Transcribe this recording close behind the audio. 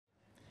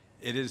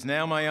It is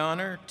now my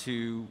honor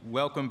to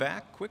welcome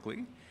back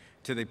quickly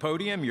to the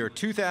podium your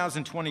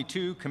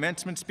 2022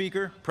 commencement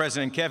speaker,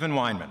 President Kevin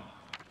Weinman.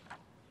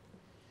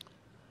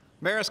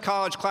 Marist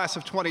College Class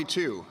of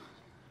 22,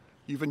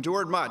 you've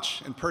endured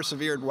much and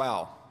persevered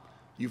well.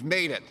 You've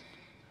made it.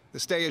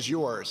 This day is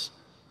yours.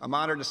 I'm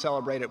honored to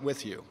celebrate it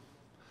with you.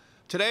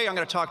 Today, I'm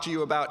going to talk to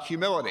you about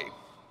humility.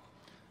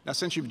 Now,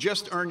 since you've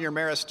just earned your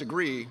Marist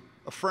degree,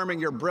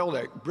 affirming your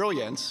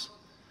brilliance,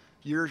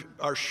 you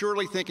are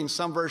surely thinking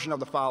some version of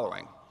the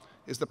following.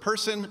 Is the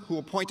person who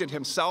appointed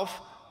himself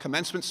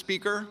commencement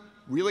speaker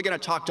really going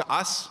to talk to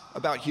us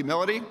about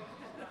humility?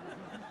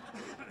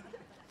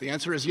 The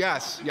answer is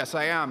yes. Yes,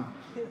 I am.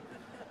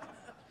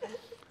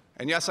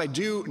 And yes, I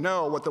do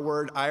know what the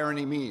word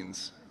irony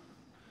means.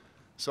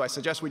 So I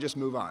suggest we just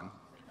move on.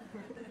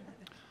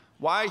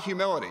 Why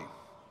humility?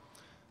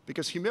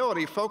 Because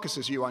humility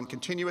focuses you on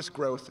continuous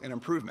growth and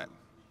improvement.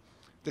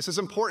 This is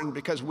important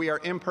because we are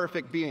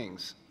imperfect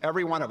beings,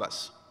 every one of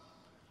us.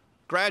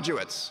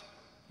 Graduates,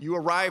 you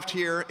arrived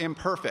here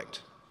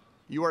imperfect.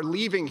 You are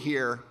leaving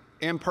here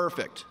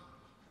imperfect.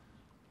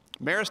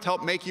 Marist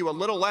helped make you a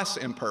little less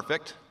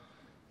imperfect.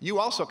 You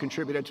also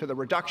contributed to the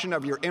reduction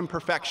of your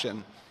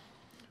imperfection.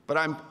 But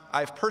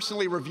I've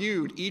personally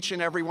reviewed each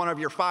and every one of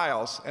your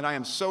files, and I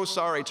am so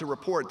sorry to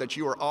report that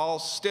you are all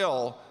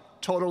still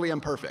totally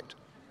imperfect.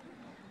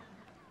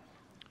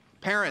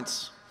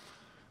 Parents,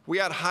 we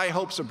had high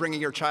hopes of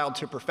bringing your child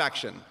to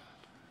perfection.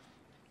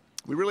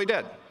 We really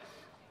did.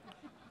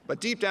 But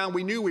deep down,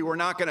 we knew we were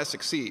not going to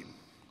succeed.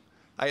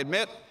 I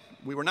admit,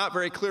 we were not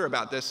very clear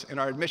about this in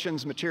our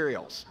admissions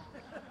materials.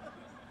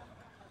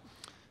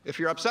 If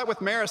you're upset with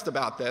Marist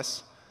about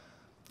this,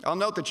 I'll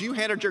note that you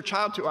handed your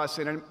child to us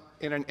in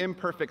an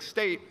imperfect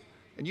state,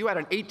 and you had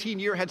an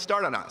 18-year head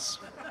start on us.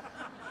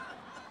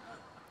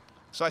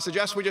 So I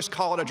suggest we just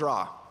call it a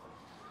draw.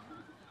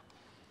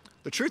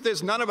 The truth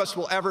is, none of us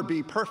will ever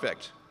be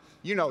perfect.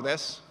 You know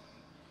this.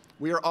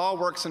 We are all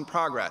works in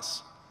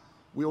progress.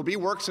 We will be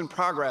works in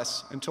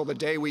progress until the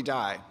day we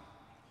die.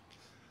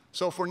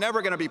 So if we're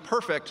never going to be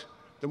perfect,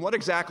 then what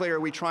exactly are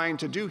we trying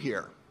to do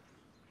here?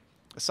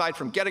 Aside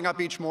from getting up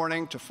each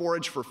morning to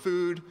forage for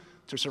food,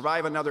 to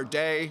survive another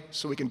day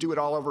so we can do it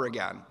all over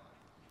again.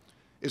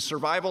 Is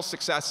survival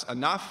success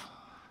enough,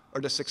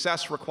 or does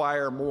success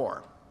require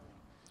more?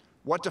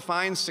 What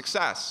defines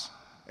success,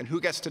 and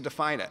who gets to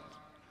define it?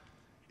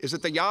 Is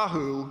it the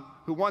Yahoo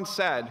who once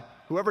said,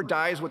 "Whoever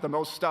dies with the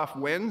most stuff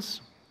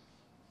wins"?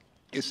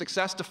 Is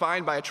success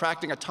defined by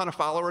attracting a ton of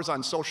followers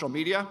on social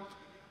media?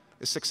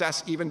 Is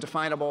success even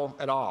definable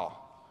at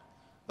all?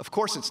 Of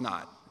course it's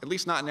not, at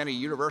least not in any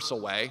universal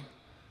way.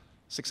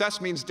 Success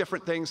means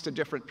different things to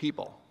different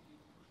people.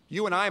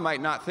 You and I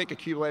might not think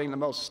accumulating the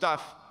most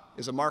stuff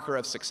is a marker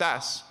of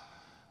success,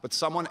 but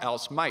someone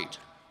else might.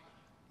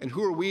 And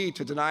who are we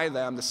to deny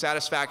them the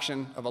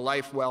satisfaction of a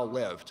life well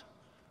lived?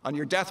 On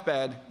your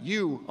deathbed,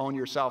 you own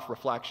your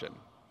self-reflection.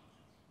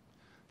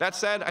 That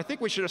said, I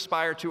think we should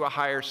aspire to a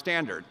higher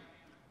standard.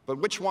 But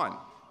which one?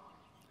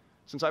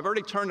 Since I've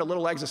already turned a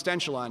little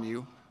existential on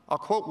you, I'll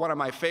quote one of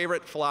my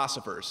favorite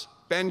philosophers,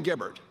 Ben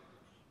Gibbard.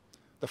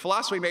 The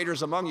philosophy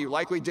majors among you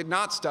likely did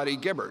not study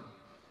Gibbard.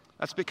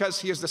 That's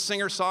because he is the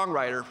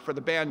singer-songwriter for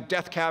the band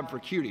Death Cab for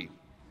Cutie.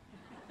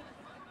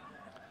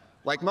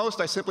 Like most,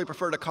 I simply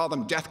prefer to call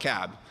them Death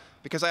Cab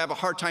because I have a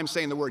hard time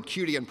saying the word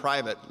cutie in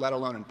private, let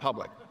alone in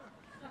public.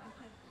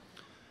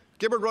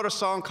 Gibbard wrote a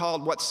song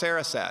called What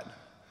Sarah Said.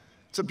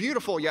 It's a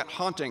beautiful yet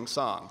haunting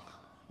song.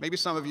 Maybe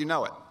some of you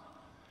know it.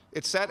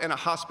 It's set in a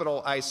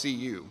hospital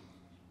ICU.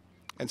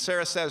 And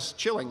Sarah says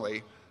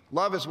chillingly,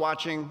 "Love is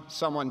watching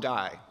someone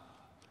die."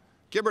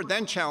 Gibbard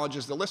then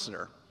challenges the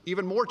listener,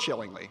 even more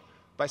chillingly,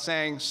 by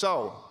saying,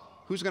 "So,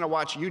 who's going to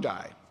watch you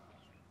die?"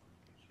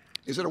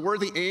 Is it a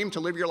worthy aim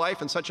to live your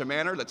life in such a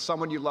manner that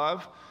someone you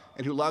love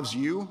and who loves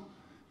you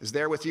is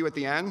there with you at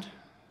the end?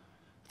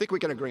 I think we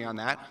can agree on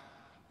that.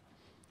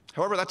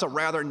 However, that's a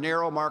rather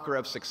narrow marker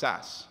of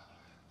success.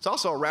 It's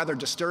also a rather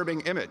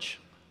disturbing image,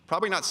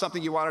 probably not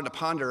something you wanted to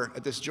ponder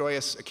at this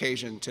joyous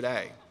occasion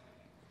today.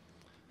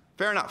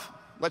 Fair enough.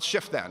 Let's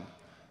shift then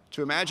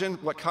to imagine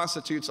what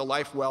constitutes a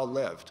life well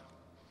lived.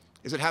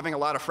 Is it having a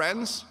lot of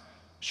friends?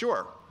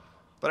 Sure.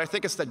 But I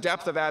think it's the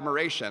depth of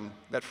admiration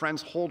that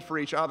friends hold for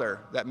each other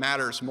that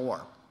matters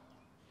more.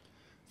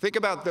 Think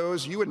about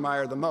those you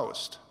admire the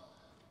most.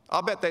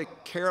 I'll bet they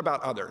care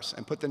about others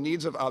and put the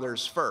needs of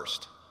others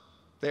first.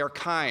 They are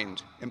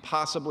kind,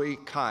 impossibly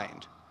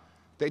kind.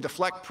 They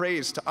deflect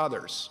praise to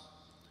others.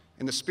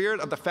 In the spirit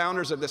of the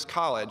founders of this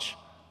college,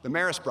 the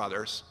Marist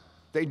brothers,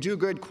 they do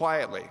good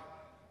quietly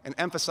and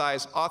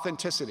emphasize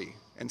authenticity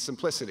and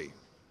simplicity.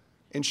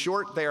 In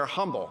short, they are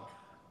humble,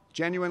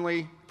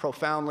 genuinely,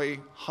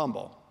 profoundly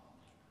humble.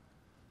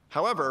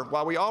 However,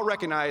 while we all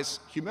recognize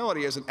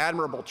humility as an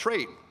admirable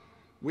trait,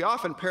 we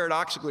often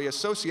paradoxically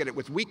associate it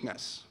with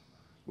weakness,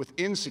 with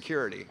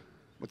insecurity,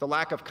 with a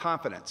lack of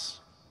confidence.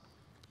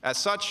 As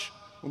such,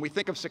 when we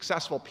think of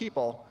successful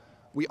people,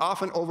 we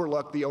often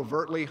overlook the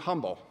overtly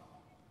humble.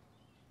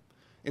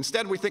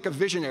 Instead, we think of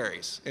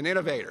visionaries and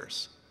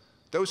innovators,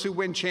 those who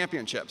win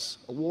championships,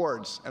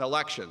 awards, and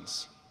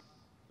elections,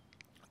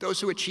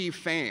 those who achieve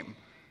fame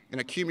and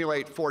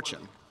accumulate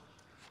fortune.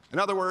 In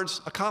other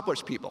words,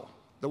 accomplished people,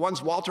 the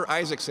ones Walter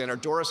Isaacson or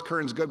Doris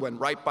Kearns Goodwin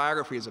write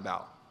biographies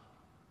about,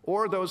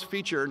 or those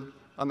featured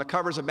on the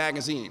covers of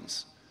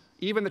magazines,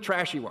 even the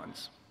trashy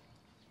ones.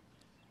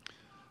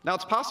 Now,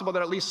 it's possible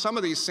that at least some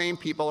of these same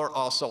people are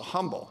also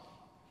humble.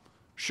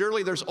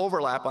 Surely there's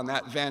overlap on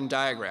that Venn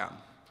diagram.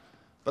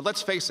 But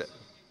let's face it,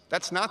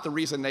 that's not the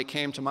reason they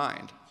came to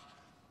mind.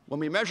 When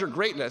we measure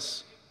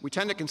greatness, we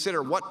tend to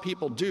consider what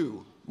people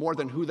do more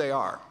than who they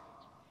are.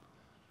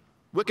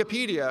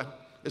 Wikipedia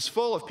is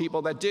full of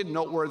people that did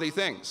noteworthy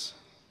things.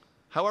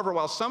 However,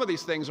 while some of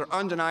these things are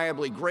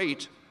undeniably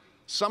great,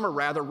 some are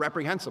rather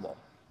reprehensible.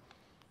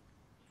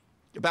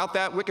 About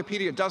that,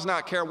 Wikipedia does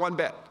not care one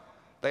bit.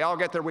 They all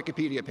get their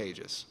Wikipedia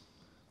pages.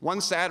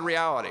 One sad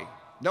reality: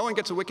 no one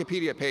gets a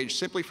Wikipedia page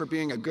simply for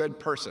being a good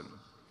person.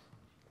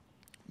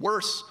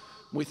 Worse,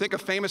 when we think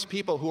of famous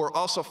people who are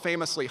also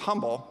famously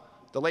humble,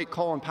 the late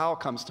Colin Powell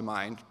comes to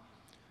mind,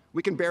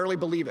 we can barely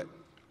believe it.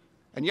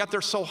 And yet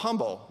they're so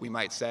humble, we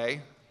might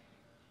say.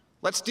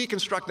 Let's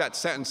deconstruct that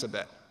sentence a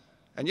bit.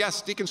 And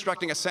yes,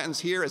 deconstructing a sentence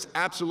here is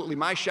absolutely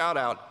my shout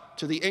out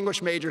to the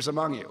English majors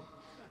among you.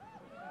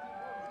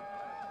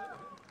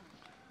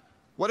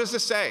 What does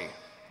this say?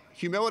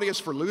 Humility is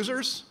for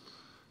losers?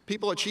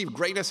 People achieve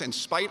greatness in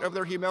spite of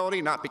their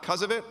humility, not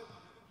because of it?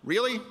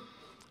 Really?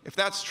 If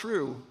that's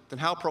true, then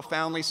how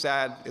profoundly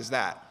sad is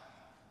that?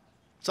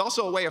 It's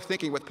also a way of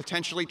thinking with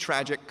potentially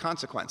tragic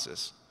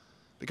consequences,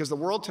 because the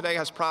world today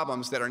has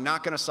problems that are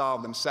not going to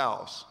solve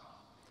themselves.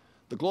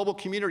 The global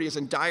community is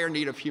in dire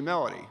need of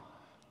humility,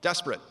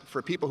 desperate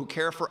for people who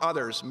care for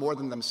others more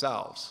than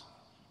themselves.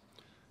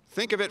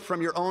 Think of it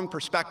from your own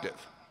perspective.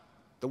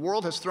 The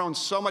world has thrown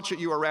so much at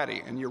you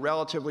already in your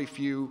relatively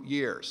few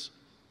years.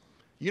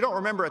 You don't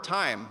remember a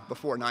time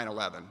before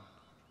 9/11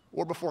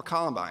 or before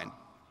Columbine.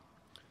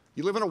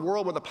 You live in a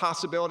world where the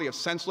possibility of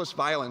senseless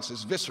violence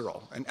is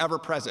visceral and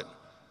ever-present,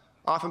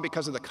 often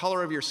because of the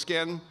color of your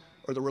skin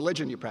or the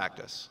religion you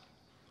practice.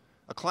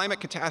 A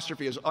climate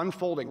catastrophe is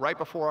unfolding right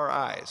before our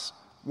eyes,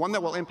 one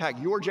that will impact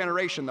your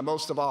generation the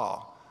most of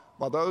all,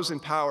 while those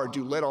in power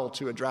do little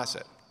to address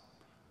it.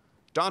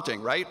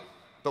 Daunting, right?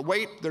 But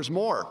wait, there's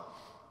more.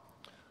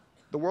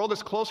 The world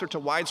is closer to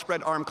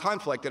widespread armed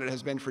conflict than it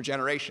has been for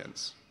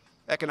generations.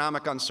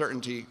 Economic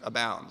uncertainty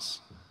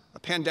abounds. A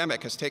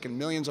pandemic has taken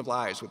millions of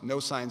lives with no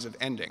signs of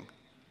ending.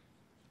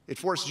 It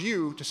forced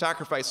you to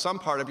sacrifice some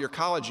part of your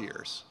college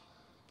years.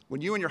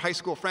 When you and your high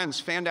school friends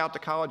fanned out to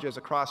colleges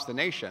across the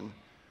nation,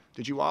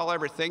 did you all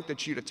ever think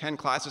that you'd attend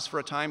classes for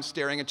a time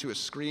staring into a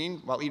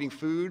screen while eating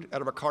food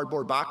out of a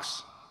cardboard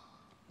box?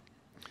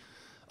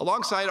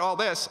 Alongside all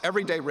this,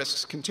 everyday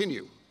risks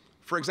continue.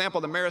 For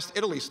example, the Marist,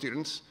 Italy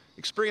students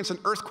experienced an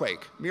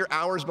earthquake mere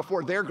hours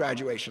before their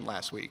graduation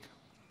last week.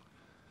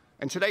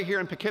 And today here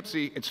in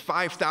Poughkeepsie, it's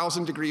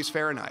 5,000 degrees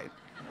Fahrenheit.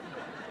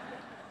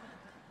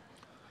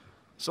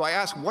 So I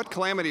ask, what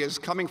calamity is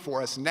coming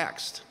for us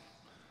next?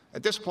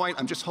 At this point,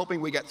 I'm just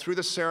hoping we get through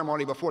the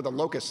ceremony before the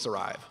locusts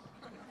arrive.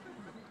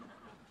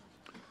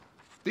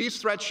 These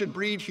threats should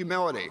breed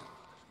humility,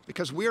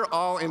 because we're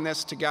all in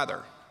this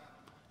together.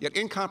 Yet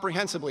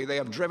incomprehensibly, they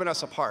have driven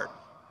us apart.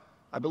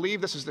 I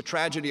believe this is the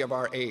tragedy of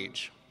our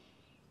age.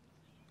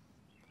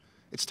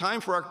 It's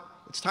time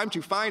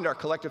to find our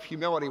collective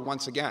humility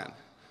once again,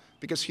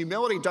 because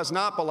humility does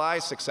not belie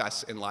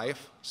success in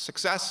life.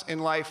 Success in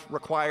life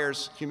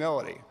requires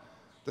humility.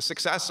 The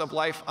success of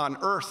life on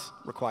earth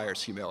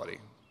requires humility.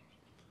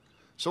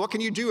 So what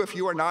can you do if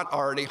you are not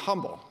already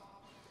humble?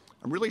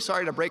 I'm really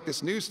sorry to break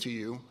this news to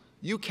you.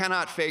 You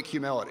cannot fake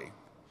humility.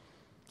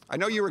 I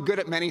know you are good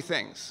at many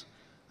things.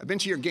 I've been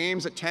to your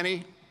games at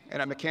Tenney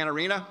and at McCann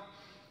Arena,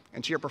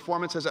 and to your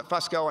performances at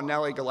Fusco and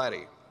Nellie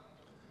Galetti.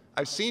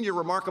 I've seen your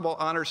remarkable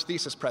honors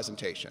thesis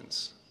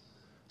presentations.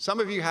 Some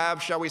of you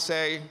have, shall we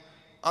say,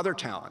 other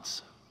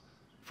talents.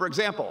 For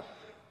example,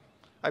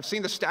 I've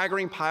seen the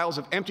staggering piles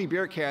of empty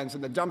beer cans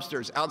in the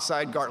dumpsters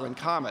outside Gartland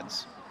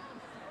Commons.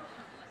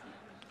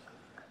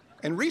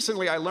 And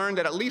recently I learned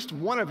that at least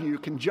one of you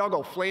can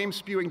juggle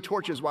flame-spewing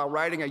torches while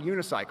riding a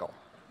unicycle.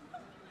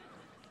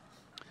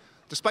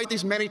 Despite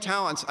these many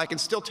talents, I can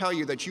still tell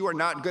you that you are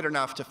not good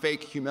enough to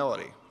fake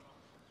humility.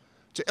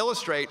 To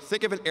illustrate,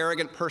 think of an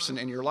arrogant person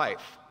in your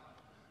life.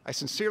 I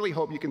sincerely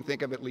hope you can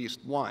think of at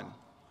least one.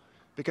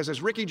 Because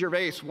as Ricky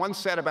Gervais once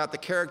said about the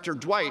character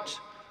Dwight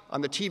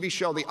on the TV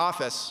show The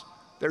Office,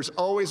 there's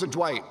always a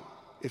Dwight.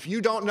 If you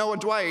don't know a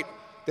Dwight,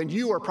 then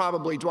you are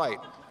probably Dwight.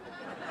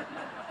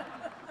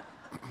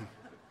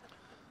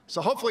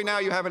 So hopefully now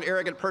you have an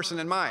arrogant person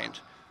in mind,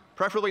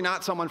 preferably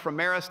not someone from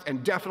Marist,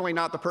 and definitely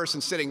not the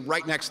person sitting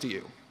right next to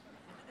you,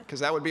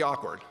 because that would be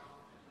awkward.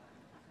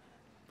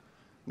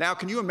 Now,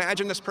 can you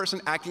imagine this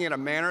person acting in a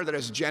manner that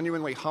is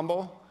genuinely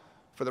humble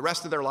for the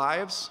rest of their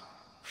lives,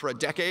 for a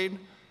decade?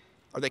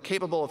 Are they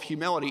capable of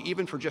humility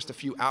even for just a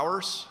few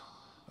hours?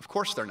 Of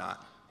course they're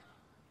not.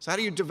 So how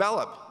do you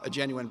develop a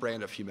genuine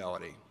brand of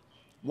humility?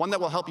 One that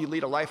will help you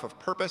lead a life of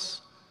purpose,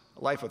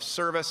 a life of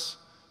service,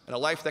 and a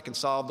life that can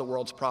solve the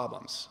world's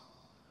problems.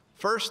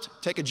 First,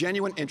 take a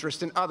genuine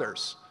interest in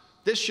others.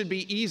 This should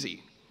be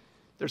easy.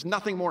 There's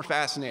nothing more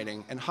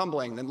fascinating and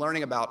humbling than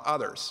learning about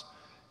others.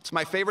 It's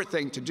my favorite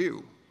thing to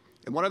do,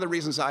 and one of the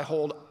reasons I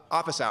hold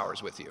office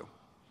hours with you.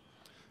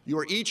 You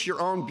are each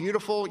your own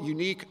beautiful,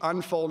 unique,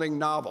 unfolding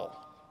novel,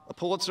 a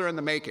Pulitzer in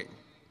the making.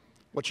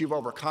 What you've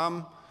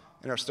overcome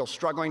and are still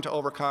struggling to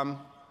overcome,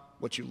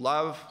 what you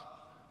love,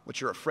 what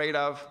you're afraid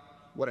of,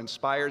 what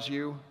inspires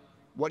you,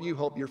 what you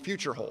hope your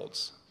future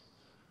holds.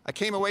 I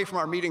came away from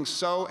our meetings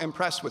so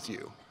impressed with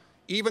you,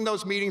 even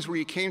those meetings where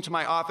you came to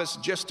my office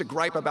just to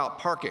gripe about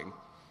parking.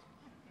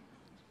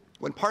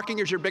 When parking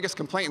is your biggest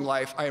complaint in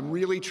life, I am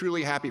really,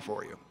 truly happy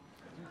for you.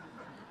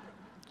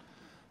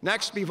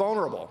 Next, be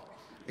vulnerable.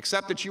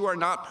 Accept that you are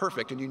not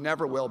perfect and you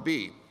never will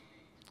be.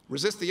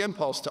 Resist the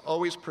impulse to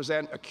always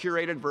present a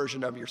curated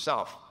version of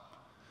yourself.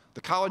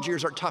 The college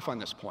years are tough on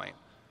this point.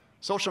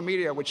 Social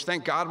media, which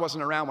thank God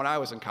wasn't around when I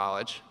was in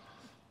college,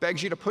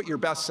 begs you to put your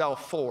best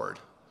self forward,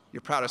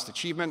 your proudest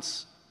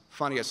achievements,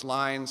 funniest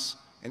lines,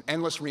 and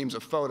endless reams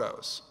of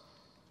photos,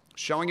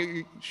 showing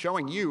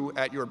you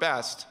at your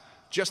best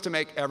just to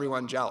make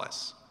everyone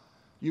jealous.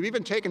 You've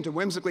even taken to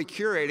whimsically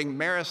curating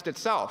Marist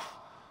itself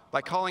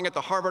by calling it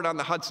the Harvard on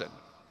the Hudson.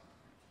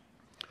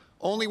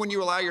 Only when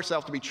you allow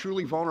yourself to be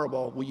truly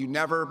vulnerable will you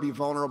never be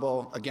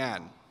vulnerable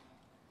again.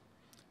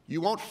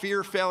 You won't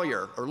fear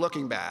failure or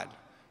looking bad,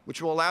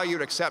 which will allow you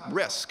to accept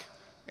risk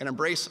and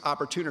embrace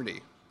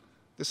opportunity.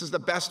 This is the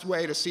best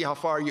way to see how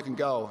far you can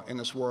go in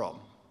this world.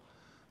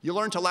 You'll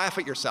learn to laugh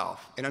at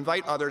yourself and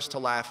invite others to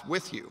laugh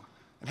with you.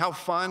 And how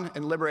fun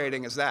and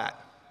liberating is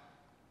that?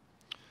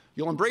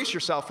 You'll embrace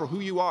yourself for who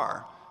you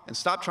are and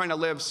stop trying to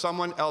live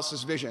someone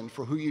else's vision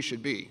for who you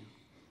should be.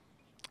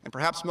 And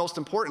perhaps most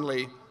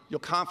importantly, you'll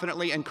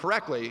confidently and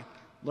correctly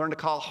learn to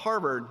call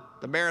Harvard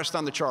the Marist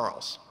on the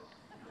Charles.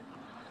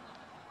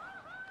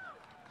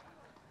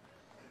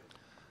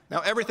 Now,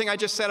 everything I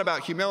just said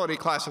about humility,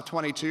 class of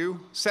 22,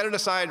 set it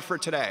aside for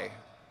today.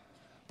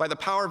 By the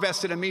power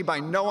vested in me by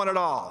no one at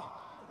all,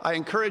 I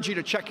encourage you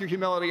to check your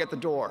humility at the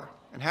door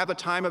and have the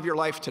time of your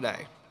life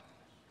today.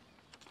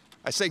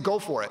 I say go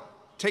for it.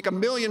 Take 1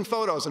 million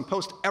photos and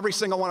post every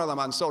single one of them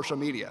on social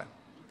media.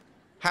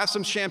 Have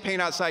some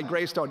champagne outside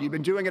Greystone. You've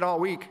been doing it all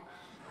week.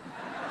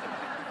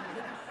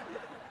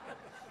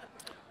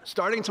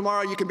 Starting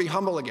tomorrow, you can be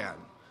humble again.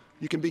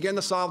 You can begin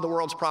to solve the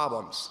world's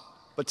problems.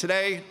 But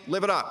today,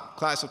 live it up,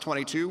 class of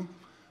 22.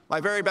 My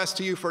very best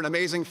to you for an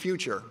amazing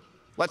future.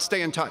 Let's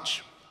stay in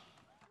touch.